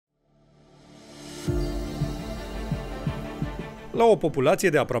La o populație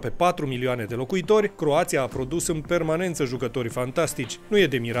de aproape 4 milioane de locuitori, Croația a produs în permanență jucători fantastici. Nu e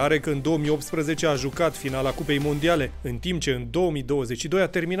de mirare că în 2018 a jucat finala Cupei Mondiale, în timp ce în 2022 a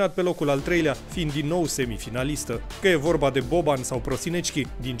terminat pe locul al treilea, fiind din nou semifinalistă. Că e vorba de Boban sau Prosinecki,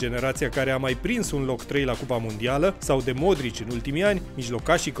 din generația care a mai prins un loc 3 la Cupa Mondială, sau de Modric în ultimii ani,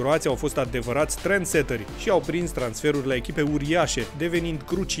 mijlocașii Croația au fost adevărați trendsetteri și au prins transferuri la echipe uriașe, devenind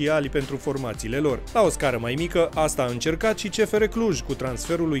cruciali pentru formațiile lor. La o scară mai mică, asta a încercat și CFR Cluj cu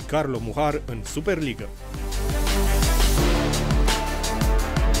transferul lui Karlo Muhar în SuperLigă.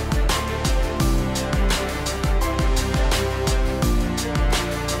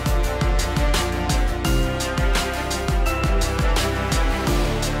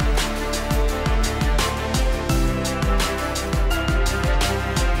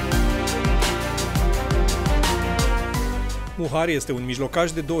 Muhar este un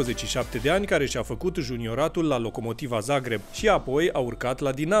mijlocaș de 27 de ani care și-a făcut junioratul la Lokomotiva Zagreb și apoi a urcat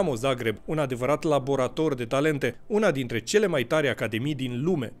la Dinamo Zagreb, un adevărat laborator de talente, una dintre cele mai tari academii din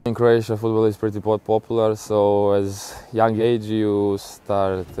lume. In Croatia, football is pretty popular, so as young age you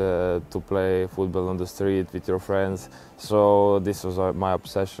start to play football on the street with your friends. So this was my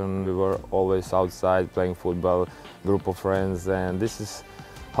obsession. We were always outside playing football, group of friends, and this is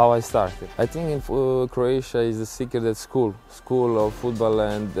how I started. I think in Croatia is the secret at school of football,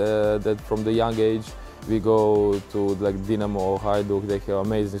 and that from the young age we go to like Dinamo, Hajduk. They have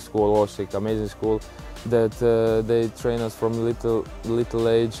amazing school, Osijek, amazing school that they train us from little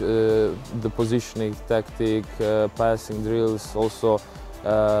age, the positioning, tactic, passing drills, also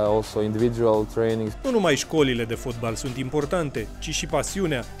individual trainings. Nu numai școlile de fotbal sunt importante, ci și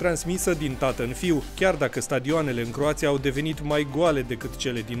pasiunea, transmisă din tată în fiu, chiar dacă stadioanele în Croația au devenit mai goale decât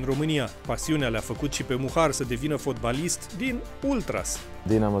cele din România. Pasiunea le-a făcut și pe Muhar să devină fotbalist din ultras.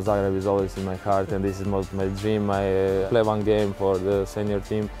 Dinamo Zagreb is always in my heart, and this is my dream. I play one game for the senior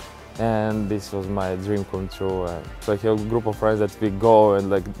team, and this was my dream come true. So I have a group of friends that we go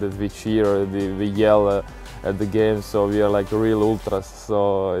and like that we cheer, we yell at the game, so we are like real ultras. So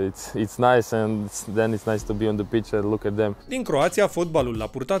it's nice, and then it's nice to be on the pitch and look at them. Din Croația, fotbalul l-a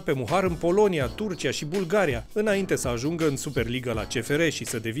purtat pe Muhar în Polonia, Turcia și Bulgaria, înainte să ajungă în SuperLigă la CFR și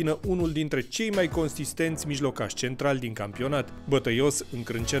să devină unul dintre cei mai consistenți mijlocași centrali din campionat. Bătăios,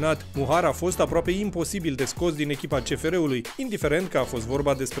 încrâncenat, Muhar a fost aproape imposibil de scos din echipa CFR-ului, indiferent că a fost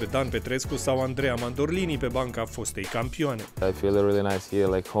vorba despre Dan Petrescu sau Andrea Mandorlini pe banca fostei campioane. I feel really nice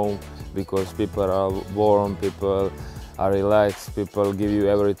here, like home, because people are warm, people are relaxed, people give you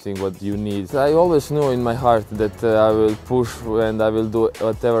everything what you need. I always knew in my heart that I will push and I will do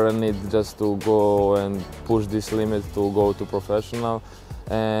whatever I need just to go and push this limit to go to professional.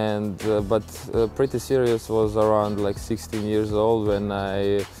 And but pretty serious was around like 16 years old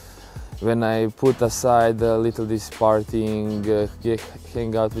when I put aside a little this partying,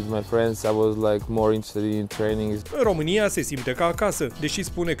 hang out with my friends. I was like more interested in training. În România se simte ca acasă, deși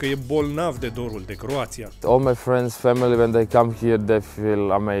spune că e bolnav de dorul de Croația. All my friends, family, when they come here, they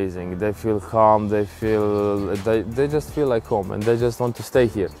feel amazing. They feel calm. They just feel like home, and they just want to stay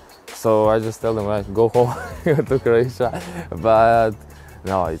here. So I just tell them like, go home to Croatia. But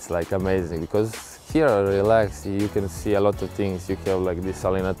no, it's like amazing because here, relax, you can see a lot of things. You have like this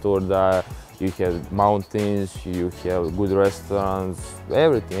Salinaturda, you have mountains, you have good restaurants,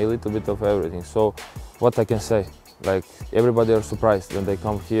 everything, a little bit of everything. So, what I can say, like everybody are surprised when they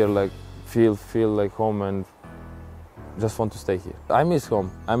come here, like feel like home and just want to stay here. I miss home.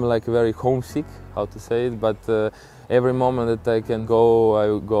 I'm like very homesick, how to say it, but every moment that I can go, I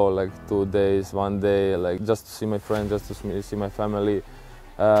go like 2 days, 1 day, like just to see my friends, just to see my family.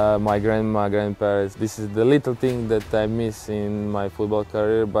 My grandma, grandparents. This is the little thing that I miss in my football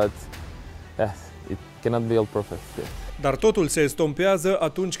career, but it cannot be all perfect. Yeah. Dar totul se estompează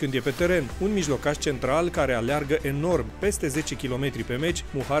atunci când e pe teren. Un mijlocaș central care aleargă enorm, peste 10 km pe meci,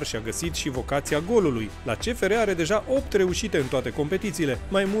 Muhar și-a găsit și vocația golului. La CFR are deja 8 reușite în toate competițiile,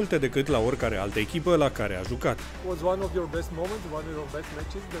 mai multe decât la oricare altă echipă la care a jucat. Was one of your best moments, one of your best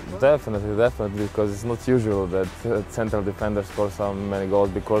matches? Definitely, because it's not usual that central defenders score so many goals,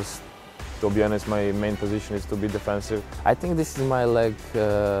 because to be honest, my main position is to be defensive. I think this is my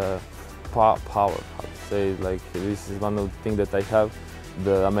power, how to say it. Like this is one of the things that I have,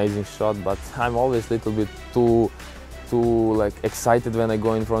 the amazing shot, but I'm always a little bit too like excited when I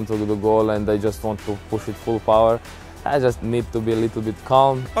go in front of the goal and I just want to push it full power. I just need to be a little bit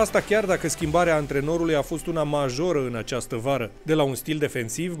calm. Asta chiar dacă schimbarea antrenorului a fost una majoră în această vară. De la un stil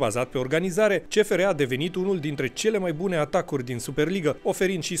defensiv bazat pe organizare, CFR a devenit unul dintre cele mai bune atacuri din SuperLigă,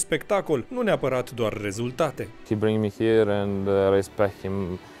 oferind și spectacol, nu neapărat doar rezultate. He bring me here and respect him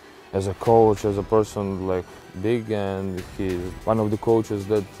as a coach, as a person, like big, and he's one of the coaches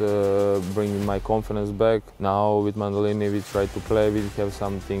that bring my confidence back. Now with Mandolini we try to play, we have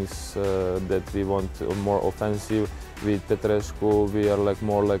some things that we want more offensive. With Petrescu we are like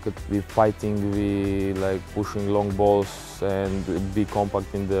more like we fighting, we like pushing long balls and be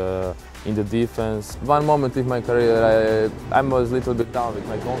compact in the defense. One moment in my career I was a little bit down with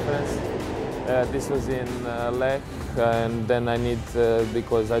my confidence. This was in Lech, and then I need,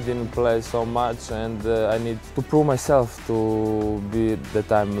 because I didn't play so much, and I need to prove myself to be that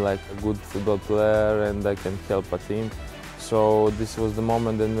I'm like a good football player and I can help a team. So this was the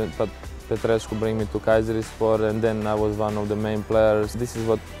moment, and Petrescu bring me to Kayserispor, and then I was one of the main players. This is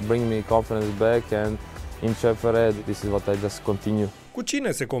what bring me confidence back, and in CFR, this is what I just continue. Cu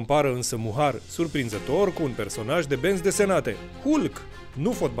cine se compară însă Muhar, surprinzător, cu un personaj de benzi desenate? Hulk!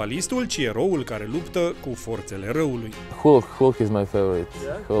 Nu fotbalistul, ci eroul care luptă cu forțele răului. Hulk is my favorite.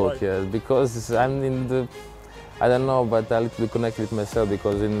 Yeah? Hulk, Why? yeah, because I'm in the, I don't know, but I little connected with myself,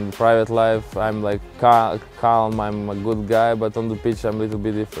 because in private life I'm like calm, I'm a good guy, but on the pitch I'm a little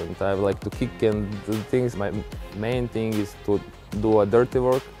bit different. I like to kick and do things. My main thing is to do a dirty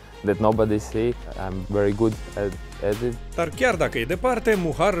work that nobody see. I'm very good at it. Dar chiar dacă e departe,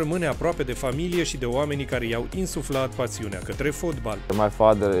 Muhar rămâne aproape de familie și de oamenii care i-au insuflat pasiunea către fotbal. My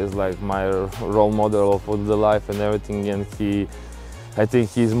father is like my role model of the life and everything, and I think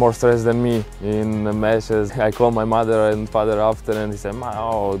he's more stressed than me in matches. I call my mother and father after, and he said,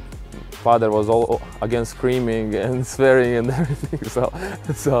 "Oh, father was all against screaming and swearing and everything."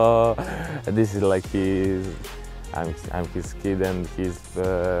 So this is like I'm his kid, and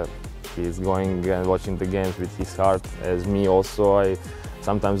he's going and watching the games with his heart, as me also.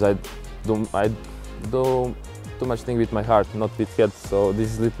 Sometimes I do too much thing with my heart, not with head. So this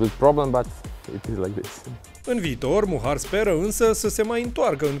is a little bit problem, but it is like this. În viitor, Muhar speră însă să se mai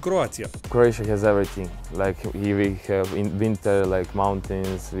întoarcă în Croația. Croatia has everything. Like here we have in winter like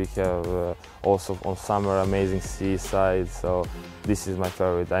mountains. We have also on summer amazing seaside. So this is my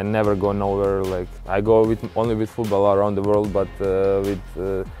favorite. I never go nowhere. Like I go only with football around the world, but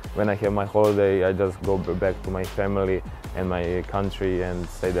when I have my holiday, I just go back to my family and my country and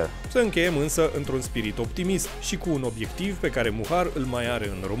stay there. Să încheiem însă într-un spirit optimist și cu un obiectiv pe care Muhar îl mai are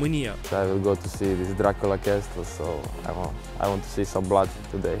în România. I will go to see this Dracula castle, so I want to see some blood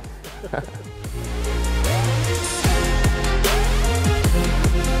today.